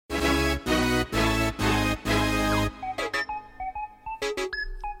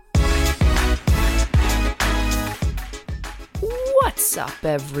What's up,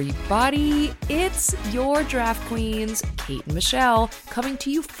 everybody? It's your draft queens, Kate and Michelle, coming to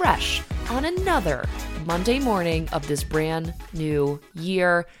you fresh on another Monday morning of this brand new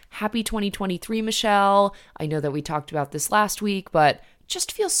year. Happy 2023, Michelle. I know that we talked about this last week, but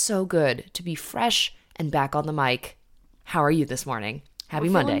just feels so good to be fresh and back on the mic. How are you this morning? Happy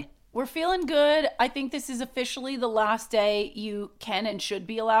Monday. We're feeling good. I think this is officially the last day you can and should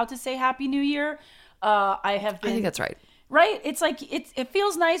be allowed to say Happy New Year. I think that's right. Right? It's like, it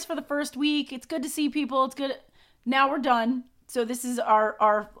feels nice for the first week. It's good to see people. It's good. Now we're done. So this is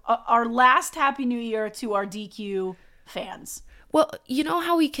our last Happy New Year to our DQ fans. Well, you know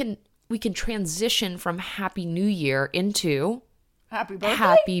how we can transition from Happy New Year into Happy birthday.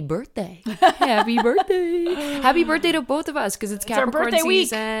 Happy birthday. Happy birthday. Happy birthday to both of us because it's Capricorn season.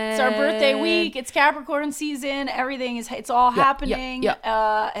 Week. It's our birthday week. It's Capricorn season. It's all happening.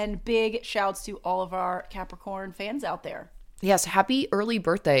 And big shouts to all of our Capricorn fans out there. Yes, happy early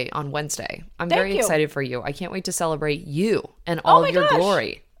birthday on Wednesday. I'm very excited for you. I can't wait to celebrate you and all of your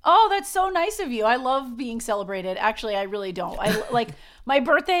glory. Oh, that's so nice of you. I love being celebrated. Actually, I really don't. My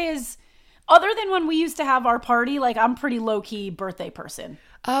birthday is... Other than when we used to have our party, I'm pretty low-key birthday person.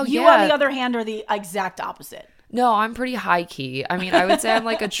 Oh, you, on the other hand, are the exact opposite. No, I'm pretty high-key. I mean, I would say I'm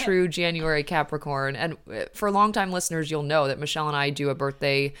like a true January Capricorn. And for longtime listeners, you'll know that Michelle and I do a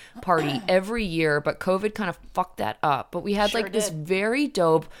birthday party every year, but COVID kind of fucked that up. But we had this very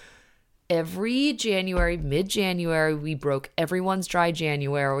dope... Every January, mid-January, we broke everyone's dry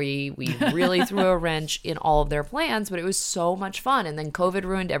January. We really threw a wrench in all of their plans, but it was so much fun. And then COVID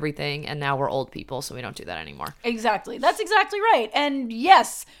ruined everything, and now we're old people, so we don't do that anymore. Exactly. That's exactly right. And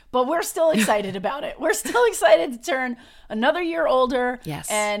yes, but we're still excited about it. We're still excited to turn another year older. Yes.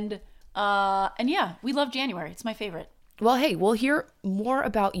 And yeah, we love January. It's my favorite. Well, hey, we'll hear more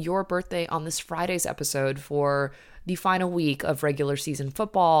about your birthday on this Friday's episode for the final week of regular season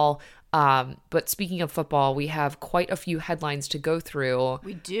football. But speaking of football, we have quite a few headlines to go through.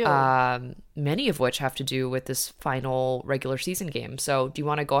 We do. Many of which have to do with this final regular season game. So do you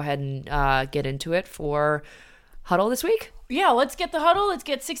want to go ahead and get into it for Huddle this week? Yeah, let's get the huddle. Let's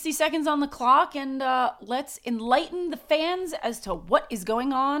get 60 seconds on the clock, and let's enlighten the fans as to what is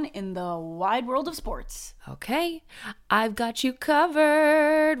going on in the wide world of sports. Okay, I've got you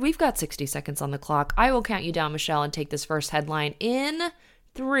covered. We've got 60 seconds on the clock. I will count you down, Michelle, and take this first headline in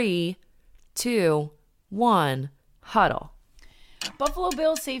 3, 2, 1, huddle. Buffalo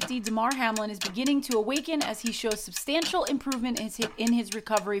Bills safety Damar Hamlin is beginning to awaken as he shows substantial improvement in his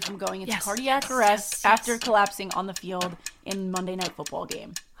recovery from going into cardiac arrest after collapsing on the field in Monday Night Football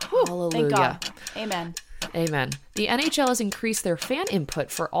game. Hallelujah. Thank God. Amen. Amen. The NHL has increased their fan input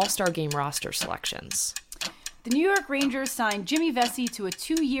for All-Star Game roster selections. The New York Rangers signed Jimmy Vesey to a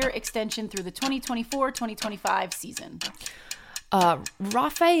 2-year extension through the 2024-2025 season.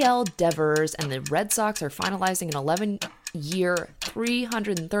 Rafael Devers and the Red Sox are finalizing an 11-year,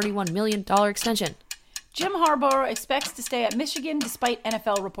 $331 million extension. Jim Harbaugh expects to stay at Michigan despite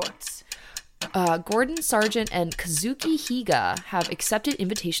NFL reports. Gordon Sargent and Kazuki Higa have accepted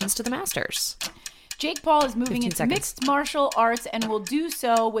invitations to the Masters. Jake Paul is moving into mixed martial arts and will do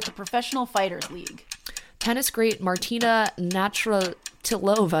so with the Professional Fighters League. Tennis great Martina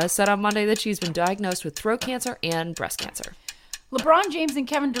Navratilova said on Monday that she's been diagnosed with throat cancer and breast cancer. LeBron James and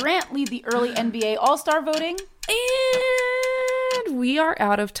Kevin Durant lead the early NBA All-Star voting. And we are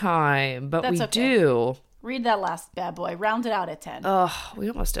out of time, but we do. Read that last bad boy. Round it out at 10. We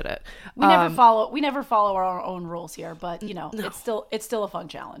almost did it. We never follow our own rules here, but it's still a fun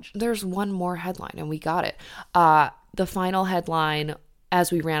challenge. There's one more headline and we got it. The final headline,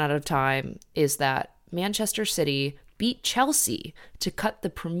 as we ran out of time, is that Manchester City beat Chelsea to cut the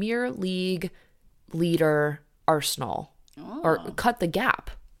Premier League leader Arsenal. Or cut the gap.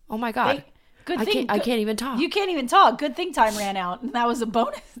 Oh my God. I can't even talk. You can't even talk. Good thing time ran out. And that was a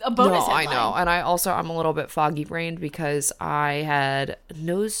bonus No, headline. I know. And I'm a little bit foggy brained because I had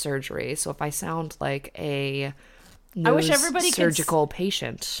nose surgery. So if I sound like a surgical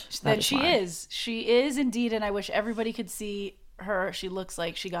patient. That she is. She is indeed. And I wish everybody could see her. She looks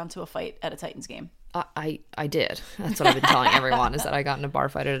like she got into a fight at a Titans game. I did. That's what I've been telling everyone is that I got in a bar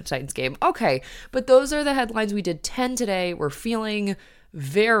fight at a Titans game. Okay, but those are the headlines. We did 10 today. We're feeling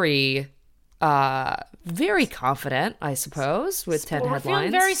very, very confident, I suppose, with 10 headlines. We're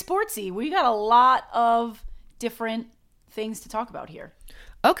feeling very sportsy. We got a lot of different things to talk about here.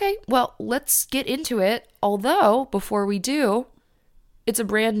 Okay, well, let's get into it. Although, before we do, it's a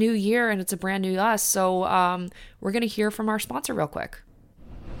brand new year and it's a brand new us. So we're going to hear from our sponsor real quick.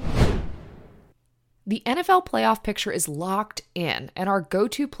 The NFL playoff picture is locked in, and our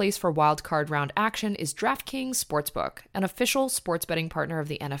go-to place for wildcard round action is DraftKings Sportsbook, an official sports betting partner of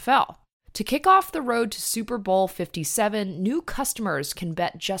the NFL. To kick off the road to Super Bowl 57, new customers can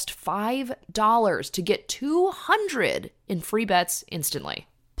bet just $5 to get $200 in free bets instantly.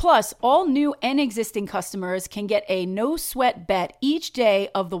 Plus, all new and existing customers can get a no-sweat bet each day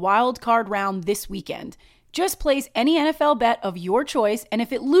of the wild card round this weekend. Just place any NFL bet of your choice, and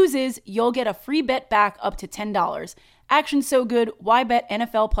if it loses, you'll get a free bet back up to $10. Action's so good, why bet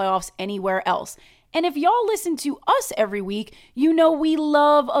NFL playoffs anywhere else? And if y'all listen to us every week, you know we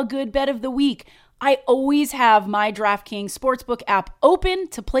love a good bet of the week. I always have my DraftKings Sportsbook app open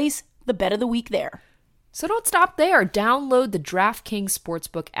to place the bet of the week there. So don't stop there. Download the DraftKings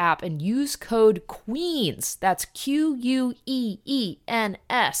Sportsbook app and use code QUEENS. That's QUEENS.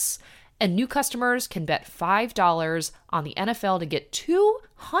 And new customers can bet $5 on the NFL to get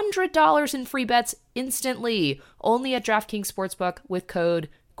 $200 in free bets instantly. Only at DraftKings Sportsbook with code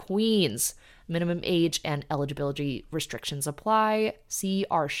QUEENS. Minimum age and eligibility restrictions apply. See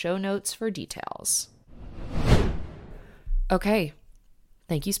our show notes for details. Okay.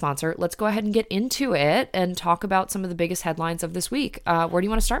 Thank you, sponsor. Let's go ahead and get into it and talk about some of the biggest headlines of this week. Where do you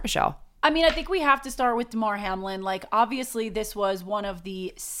want to start, Michelle? I mean, I think we have to start with Damar Hamlin. Like, obviously, this was one of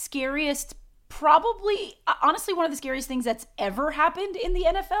the scariest, probably, honestly, one of the scariest things that's ever happened in the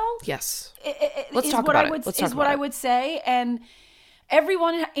NFL. Yes. Let's talk about it. Is what I would say. And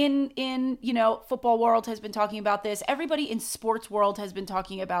everyone in football world has been talking about this. Everybody in sports world has been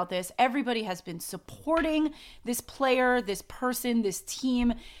talking about this. Everybody has been supporting this player, this person, this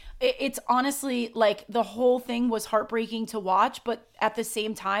team. It's honestly like the whole thing was heartbreaking to watch, but at the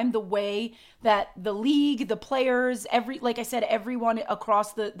same time, the way that the league, the players, like I said, everyone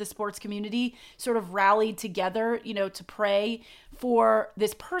across the sports community sort of rallied together, to pray for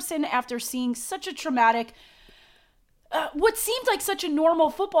this person after seeing such a traumatic what seemed like such a normal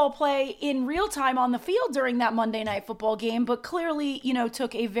football play in real time on the field during that Monday Night Football game, but clearly,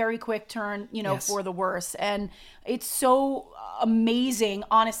 took a very quick turn, yes, for the worse. And it's so amazing,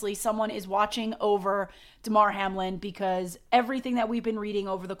 honestly, someone is watching over Damar Hamlin, because everything that we've been reading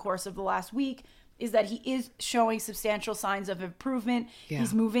over the course of the last week is that he is showing substantial signs of improvement. Yeah.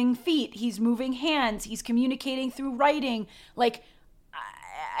 He's moving feet, he's moving hands, he's communicating through writing. Like,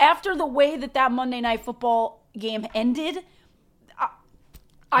 after the way that Monday Night Football game ended,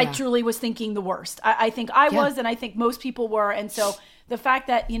 I truly was thinking the worst. I think I was, and I think most people were. And so the fact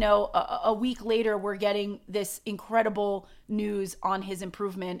that, a week later we're getting this incredible news on his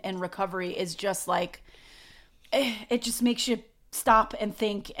improvement and recovery is just like, it just makes you stop and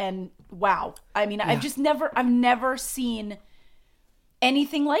think, and wow. I mean, I've never seen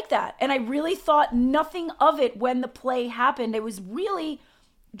anything like that. And I really thought nothing of it when the play happened. It was really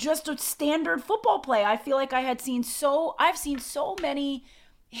just a standard football play. I feel like I've seen so many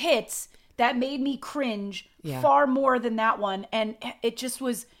hits that made me cringe far more than that one. And it just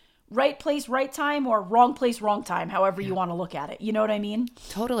was right place, right time, or wrong place, wrong time, however you want to look at it. You know what I mean?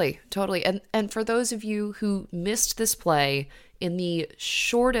 Totally. And for those of you who missed this play, in the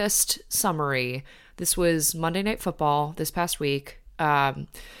shortest summary, this was Monday Night Football this past week.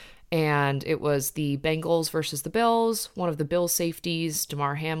 And it was the Bengals versus the Bills. One of the Bills safeties,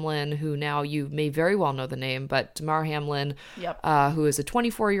 Damar Hamlin, who now you may very well know the name, but Damar Hamlin, who is a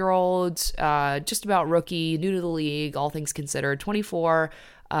 24-year-old, just about rookie, new to the league, all things considered, 24,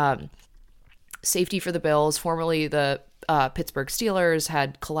 safety for the Bills, formerly the Pittsburgh Steelers,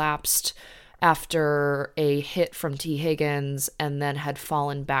 had collapsed after a hit from T. Higgins and then had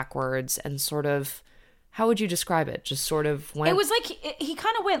fallen backwards and sort of, how would you describe it? Just sort of went... It was like he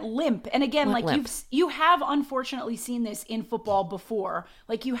kind of went limp. And again, you have unfortunately seen this in football before.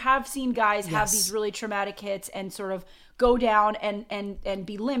 Like, you have seen guys have these really traumatic hits and sort of go down and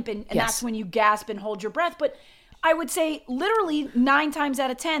be limp. And that's when you gasp and hold your breath. But I would say literally 9 times out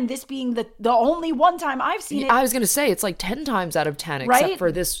of 10, this being the only one time I've seen it. I was going to say, it's like 10 times out of 10, except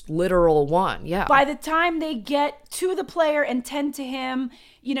for this literal one. Yeah. By the time they get to the player and tend to him,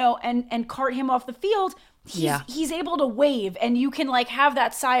 and cart him off the field, he's able to wave, and you can like have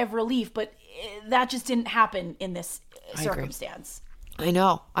that sigh of relief, but that just didn't happen in this circumstance. I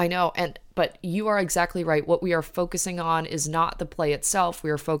know. But you are exactly right. What we are focusing on is not the play itself. We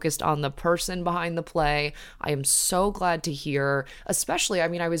are focused on the person behind the play. I am so glad to hear, especially,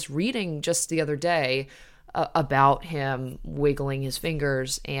 I was reading just the other day about him wiggling his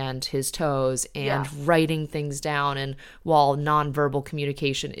fingers and his toes and writing things down. And while nonverbal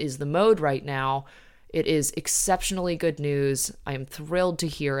communication is the mode right now, It is exceptionally good news. I am thrilled to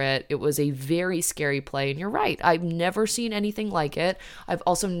hear it. It was a very scary play, and you're right. I've never seen anything like it. I've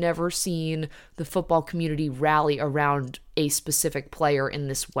also never seen the football community rally around a specific player in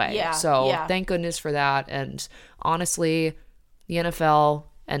this way. Thank goodness for that. And honestly, the NFL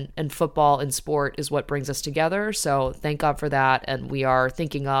and football and sport is what brings us together. So thank God for that. And we are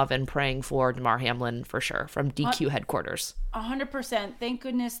thinking of and praying for Damar Hamlin for sure from DQ headquarters. 100%. Thank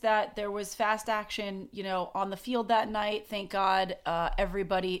goodness that there was fast action, on the field that night. Thank God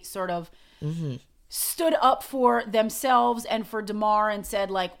everybody sort of stood up for themselves and for Damar and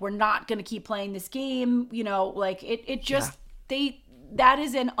said, like, we're not going to keep playing this game. That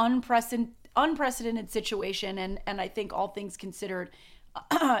is an unprecedented situation. And I think all things considered,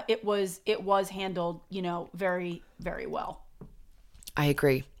 it was handled, very, very well. I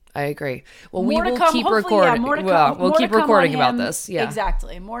agree. Well, more we will keep recording. We'll keep recording about this. Yeah,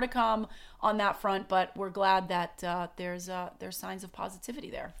 exactly. More to come on that front, but we're glad that there's signs of positivity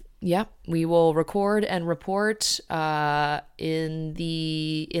there. Yeah, we will record and report in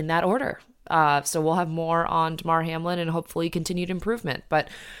that order. So we'll have more on Damar Hamlin and hopefully continued improvement. But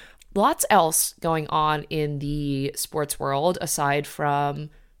lots else going on in the sports world aside from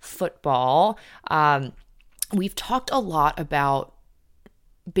football. We've talked a lot about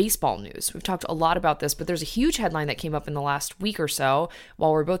baseball news. We've talked a lot about this, but there's a huge headline that came up in the last week or so.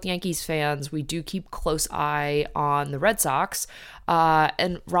 While we're both Yankees fans, we do keep close eye on the Red Sox.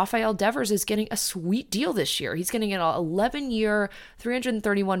 And Rafael Devers is getting a sweet deal this year. He's getting an 11-year,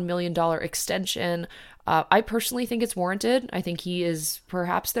 $331 million extension. I personally think it's warranted. I think he is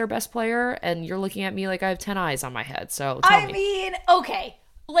perhaps their best player, and you're looking at me like I have 10 eyes on my head. So tell me. So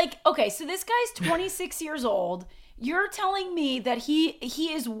this guy's 26 years old. You're telling me that he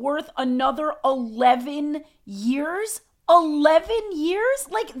is worth another 11 years? 11 years?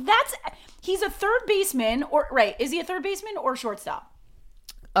 He's a third baseman, is he a third baseman or shortstop?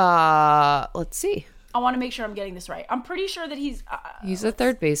 Let's see. I want to make sure I'm getting this right. I'm pretty sure that he's a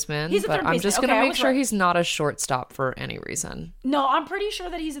third baseman. I'm just going to make sure he's not a shortstop for any reason. No, I'm pretty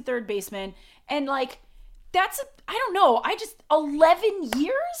sure that he's a third baseman. And I don't know. 11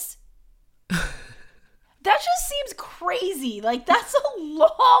 years? That just seems crazy. That's a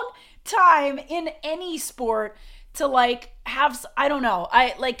long time in any sport to have, I don't know.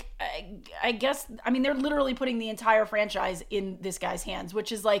 I guess, they're literally putting the entire franchise in this guy's hands,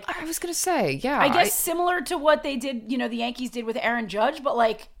 which is I was going to say, yeah. I guess similar to what they did, the Yankees did with Aaron Judge, but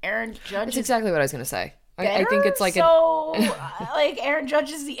Aaron Judge That's exactly what I was going to say. I think it's Aaron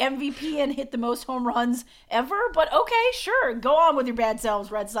Judge is the MVP and hit the most home runs ever. But okay, sure, go on with your bad selves,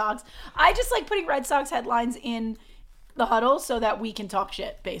 Red Sox. I just like putting Red Sox headlines in the huddle so that we can talk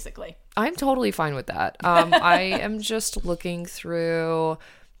shit, basically. I'm totally fine with that. I am just looking through.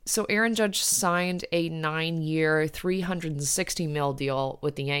 So Aaron Judge signed a 9-year, $360 million deal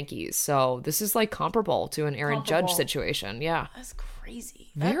with the Yankees. So this is comparable to an Aaron Judge situation. Yeah, that's crazy.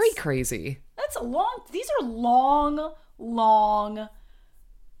 Very crazy. That's a long. These are long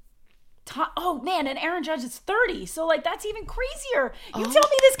time. Oh man, and Aaron Judge is 30, so that's even crazier. You tell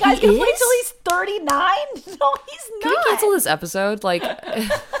me this guy's gonna play till he's 39? No, he's not. Can we cancel this episode?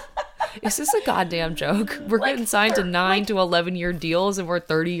 Is this a goddamn joke? We're getting signed to 9 to 11-year deals, and we're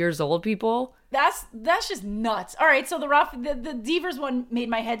 30 years old, people. That's just nuts. All right, so the Devers one made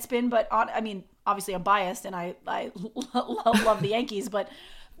my head spin, but obviously I'm biased and I love the Yankees, but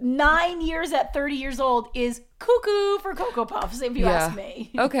 9 years at 30 years old is cuckoo for Cocoa Puffs, if you ask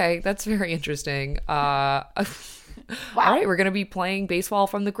me. Okay, that's very interesting. Wow. All right, we're going to be playing baseball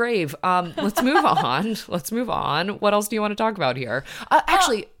from the grave. Let's move on. What else do you want to talk about here?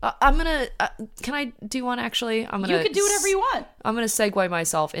 Actually, I'm going to, can I do one actually? You can do whatever you want. I'm going to segue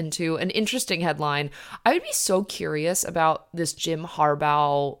myself into an interesting headline. I would be so curious about this Jim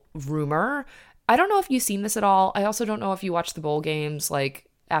Harbaugh rumor. I don't know if you've seen this at all. I also don't know if you watch the bowl games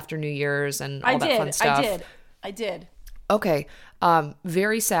after New Year's and all that fun stuff. I did. Okay.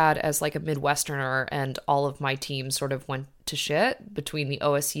 Very sad as a Midwesterner, and all of my teams sort of went to shit between the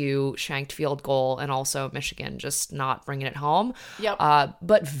OSU shanked field goal and also Michigan just not bringing it home. Yep.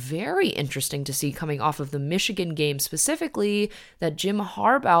 But very interesting to see coming off of the Michigan game specifically that Jim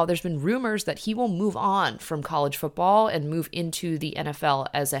Harbaugh, there's been rumors that he will move on from college football and move into the NFL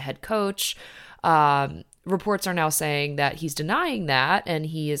as a head coach. Reports are now saying that he's denying that and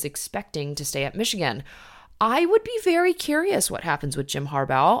he is expecting to stay at Michigan. I would be very curious what happens with Jim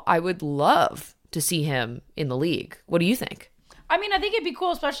Harbaugh. I would love to see him in the league. What do you think? I mean, I think it'd be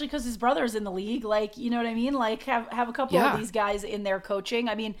cool, especially because his brother's in the league. Like, you know what I mean? Like, have a couple of these guys in there coaching.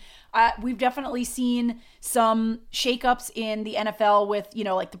 I mean, we've definitely seen some shakeups in the NFL with, you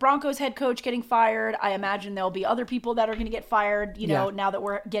know, like the Broncos head coach getting fired. I imagine there'll be other people that are going to get fired, you know, now that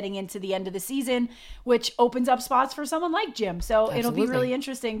we're getting into the end of the season, which opens up spots for someone like Jim. So it'll be really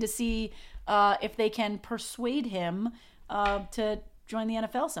interesting to see if they can persuade him to join the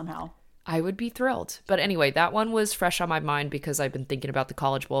NFL somehow. I would be thrilled. But anyway, that one was fresh on my mind because I've been thinking about the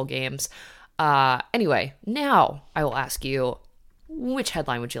College Bowl games. Anyway, now I will ask you, which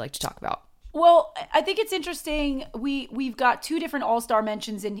headline would you like to talk about? Well, I think it's interesting. We've got two different all-star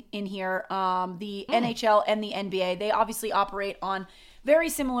mentions in here, the NHL and the NBA. They obviously operate on very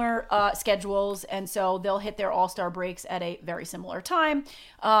similar schedules, and so they'll hit their all-star breaks at a very similar time.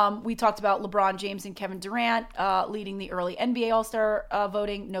 We talked about LeBron James and Kevin Durant leading the early NBA all-star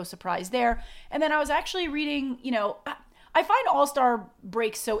voting. No surprise there. And then I was actually reading, you know, I find all-star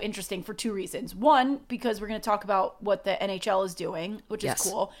breaks so interesting for two reasons. One, because we're going to talk about what the NHL is doing, which is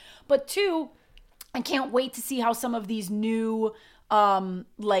cool. But two, I can't wait to see how some of these new,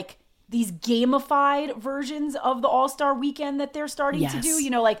 these gamified versions of the All-Star Weekend that they're starting to do. You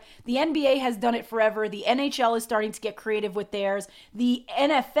know, like the NBA has done it forever. The NHL is starting to get creative with theirs. The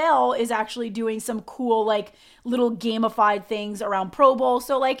NFL is actually doing some cool, like, little gamified things around Pro Bowl.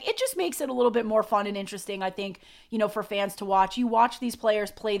 So, like, it just makes it a little bit more fun and interesting, I think, you know, for fans to watch. You watch these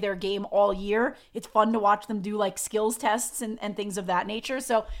players play their game all year. It's fun to watch them do, like, skills tests and things of that nature.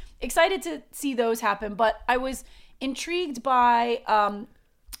 So, excited to see those happen. But I was intrigued by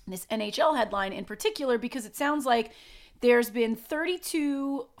this NHL headline in particular because it sounds like there's been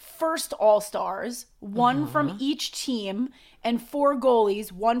 32 first All-Stars, one from each team, and 4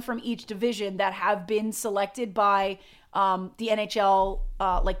 goalies, one from each division, that have been selected by the NHL,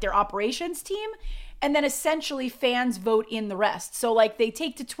 like their operations team. And then essentially fans vote in the rest. So like they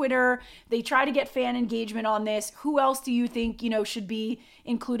take to Twitter, they try to get fan engagement on this. Who else do you think, you know, should be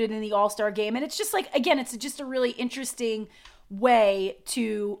included in the All-Star game? And it's just like, again, it's just a really interesting way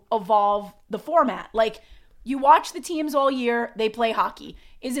to evolve the format. Like, you watch the teams all year, they play hockey.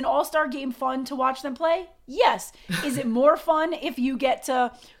 Is an all-star game fun to watch them play? Yes. Is it more fun if you get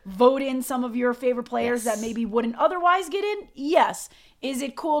to vote in some of your favorite players that maybe wouldn't otherwise get in? Yes. Is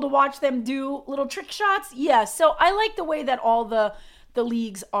it cool to watch them do little trick shots? Yes. So I like the way that all the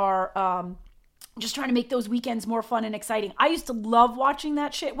leagues are just trying to make those weekends more fun and exciting. I used to love watching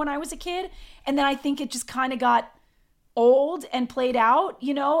that shit when I was a kid, and then I think it just kind of got old and played out,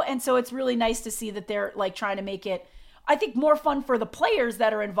 you know? And so it's really nice to see that they're like trying to make it, I think, more fun for the players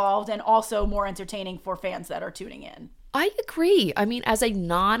that are involved and also more entertaining for fans that are tuning in. I agree. I mean, as a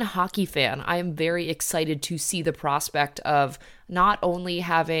non-hockey fan, I am very excited to see the prospect of not only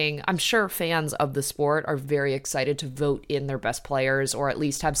having, I'm sure fans of the sport are very excited to vote in their best players or at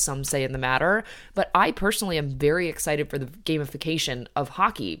least have some say in the matter. But I personally am very excited for the gamification of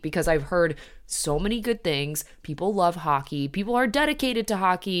hockey because I've heard so many good things. People love hockey. People are dedicated to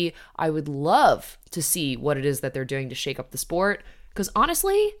hockey. I would love to see what it is that they're doing to shake up the sport because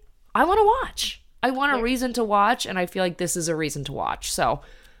honestly, I want to watch. I want a reason to watch, and I feel like this is a reason to watch. So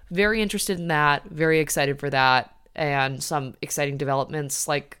very interested in that, very excited for that, and some exciting developments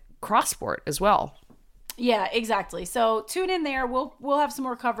like cross-sport as well. Yeah, exactly. So tune in there. We'll have some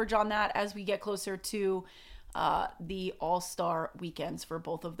more coverage on that as we get closer to the All-Star weekends for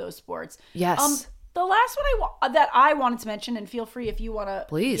both of those sports. Yes. The last one that I wanted to mention, and feel free if you want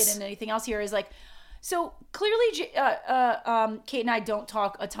to get into anything else here, is like, so clearly, Kate and I don't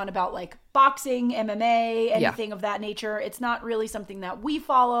talk a ton about like boxing, MMA, anything of that nature. It's not really something that we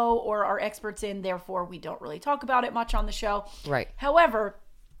follow or are experts in. Therefore, we don't really talk about it much on the show. Right. However,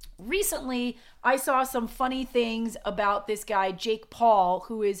 recently I saw some funny things about this guy, Jake Paul,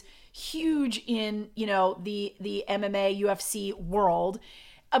 who is huge in, you know, the MMA UFC world.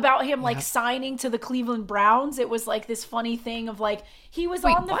 About him like signing to the Cleveland Browns. It was like this funny thing of like he was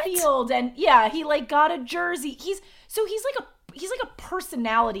on the field and he like got a jersey. He's like a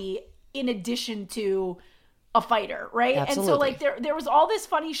personality in addition to a fighter, right? Absolutely. And so like there was all this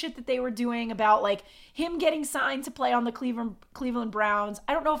funny shit that they were doing about like him getting signed to play on the Cleveland Browns.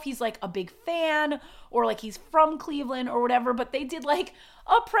 I don't know if he's like a big fan or like he's from Cleveland or whatever, but they did like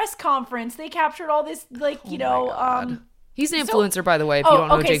a press conference. They captured all this like, you know, he's an influencer, by the way, if you don't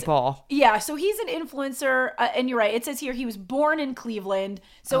know Jake Paul. Yeah, so he's an influencer, and you're right. It says here he was born in Cleveland,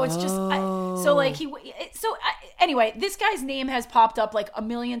 so it's just anyway, this guy's name has popped up like a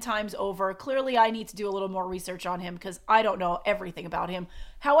million times over. Clearly, I need to do a little more research on him because I don't know everything about him.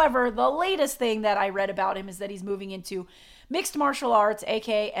 However, the latest thing that I read about him is that he's moving into mixed martial arts,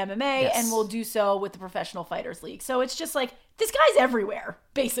 aka MMA, and will do so with the Professional Fighters League. So it's just like this guy's everywhere,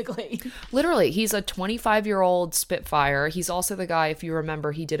 basically. Literally, he's a 25-year-old Spitfire. He's also the guy, if you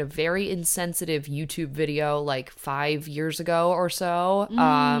remember, he did a very insensitive YouTube video like 5 years ago or so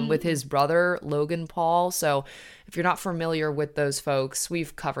with his brother, Logan Paul. So if you're not familiar with those folks,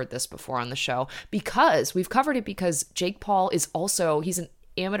 we've covered this before on the show because Jake Paul is also, he's an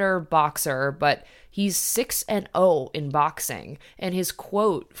amateur boxer, but he's 6-0 in boxing. And his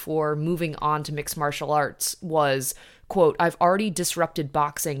quote for moving on to mixed martial arts was, quote, "I've already disrupted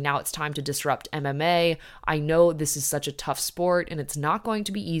boxing. Now it's time to disrupt MMA. I know this is such a tough sport and it's not going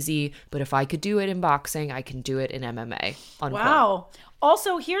to be easy, but if I could do it in boxing, I can do it in MMA." Unquote. Wow.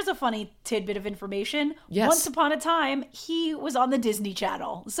 Also, here's a funny tidbit of information. Yes. Once upon a time, he was on the Disney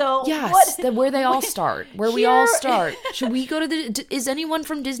Channel. So yes, where they all start, where we all start. Should we go to is anyone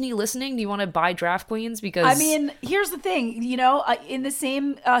from Disney listening? Do you want to buy Draft Queens? Because I mean, here's the thing, in the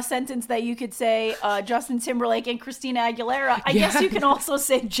same sentence that you could say Justin Timberlake and Christina Aguilera, I guess you can also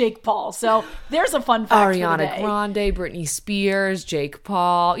say Jake Paul. So there's a fun fact Ariana for the day. Grande, Britney Spears, Jake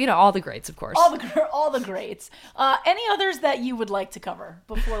Paul, all the greats, of course. All the greats. Any others that you would like to cover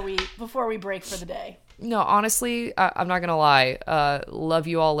before we break for the day? No, honestly, I'm not gonna lie. Love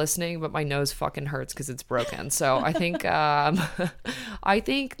you all listening, but my nose fucking hurts because it's broken. So I think,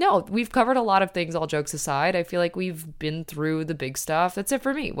 no, we've covered a lot of things. All jokes aside, I feel like we've been through the big stuff. That's it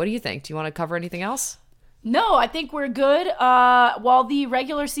for me. What do you think? Do you want to cover anything else? No, I think we're good. While the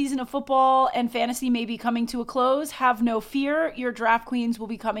regular season of football and fantasy may be coming to a close, have no fear. Your Draft Queens will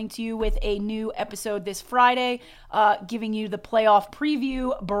be coming to you with a new episode this Friday, giving you the playoff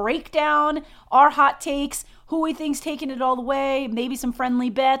preview, breakdown, our hot takes, who we think's taking it all the way, maybe some friendly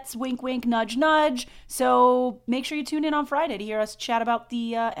bets, wink, wink, nudge, nudge. So make sure you tune in on Friday to hear us chat about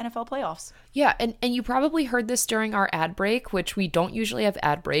the NFL playoffs. Yeah, and you probably heard this during our ad break, which we don't usually have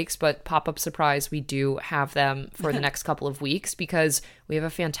ad breaks, but pop-up surprise, we do have them for the next couple of weeks because we have a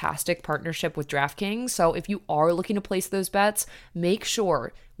fantastic partnership with DraftKings. So if you are looking to place those bets, make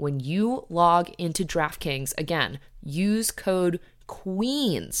sure when you log into DraftKings, again, use code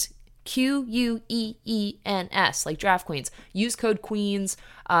QUEENS, QUEENS, like Draft Queens. Use code QUEENS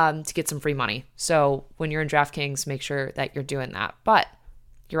to get some free money. So when you're in DraftKings, make sure that you're doing that. But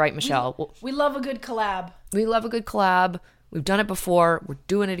you're right, Michelle. We love a good collab. We love a good collab. We've done it before. We're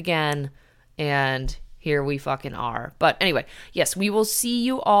doing it again. And here we fucking are. But anyway, yes, we will see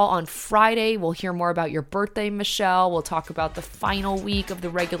you all on Friday. We'll hear more about your birthday, Michelle. We'll talk about the final week of the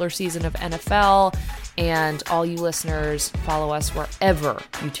regular season of NFL. And all you listeners, follow us wherever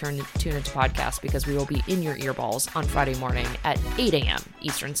you tune into podcasts because we will be in your earballs on Friday morning at 8 a.m.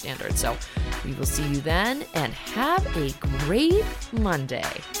 Eastern Standard. So we will see you then and have a great Monday.